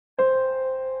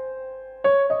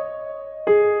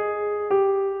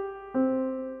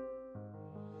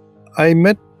I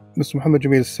met Mr. Muhammad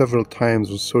Jameel several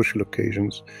times on social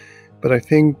occasions, but I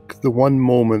think the one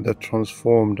moment that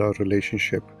transformed our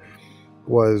relationship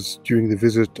was during the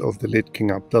visit of the late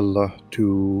King Abdullah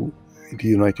to the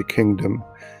United Kingdom,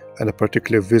 and a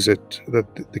particular visit that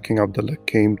the King Abdullah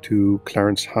came to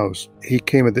Clarence House. He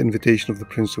came at the invitation of the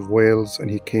Prince of Wales, and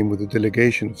he came with a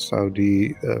delegation of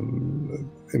Saudi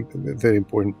very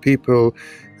important people,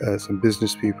 some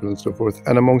business people and so forth.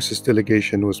 And amongst his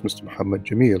delegation was Mr. Muhammad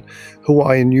Jameel, who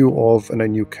I knew of and I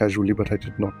knew casually, but I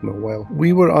did not know well.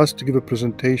 We were asked to give a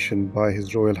presentation by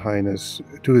His Royal Highness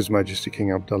to His Majesty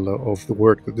King Abdullah of the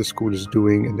work that the school is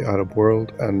doing in the Arab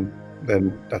world, and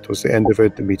then that was the end of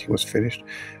it. The meeting was finished.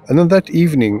 And then that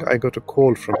evening, I got a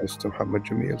call from Mr. Muhammad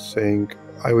Jameel saying,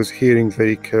 I was hearing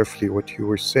very carefully what you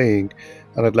were saying,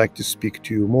 and I'd like to speak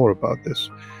to you more about this.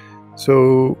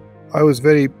 So I was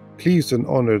very pleased and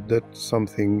honored that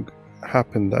something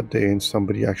happened that day and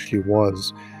somebody actually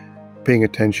was paying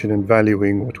attention and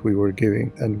valuing what we were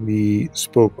giving. And we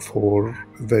spoke for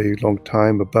a very long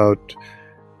time about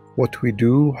what we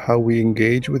do, how we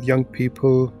engage with young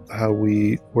people, how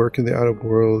we work in the Arab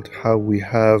world, how we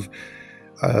have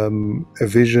a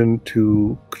vision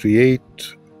to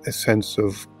create a sense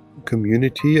of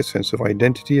community, a sense of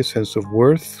identity, a sense of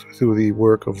worth through the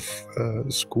work of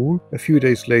the school. A few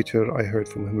days later, I heard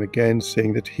from him again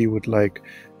saying that he would like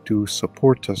to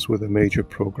support us with a major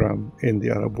program in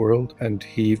the Arab world, and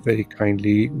he very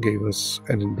kindly gave us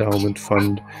an endowment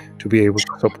fund to be able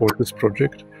to support this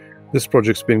project. This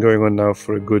project's been going on now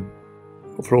for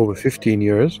over 15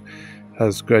 years,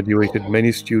 has graduated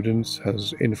many students,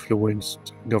 has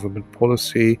influenced government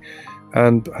policy,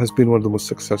 and has been one of the most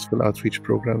successful outreach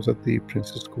programs that the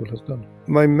Prince's School has done.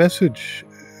 My message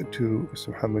to Mr.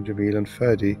 Muhammad Jameel and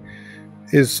Fadi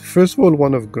is, first of all,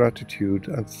 one of gratitude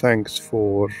and thanks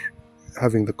for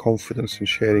having the confidence in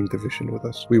sharing the vision with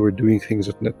us. We were doing things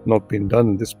that had not been done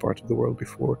in this part of the world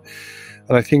before.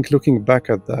 And I think looking back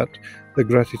at that, the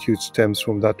gratitude stems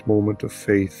from that moment of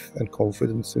faith and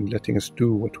confidence in letting us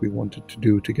do what we wanted to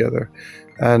do together.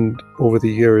 And over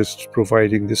the years,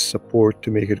 providing this support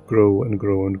to make it grow and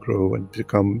grow and grow and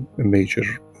become a major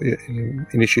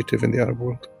initiative in the Arab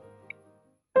world.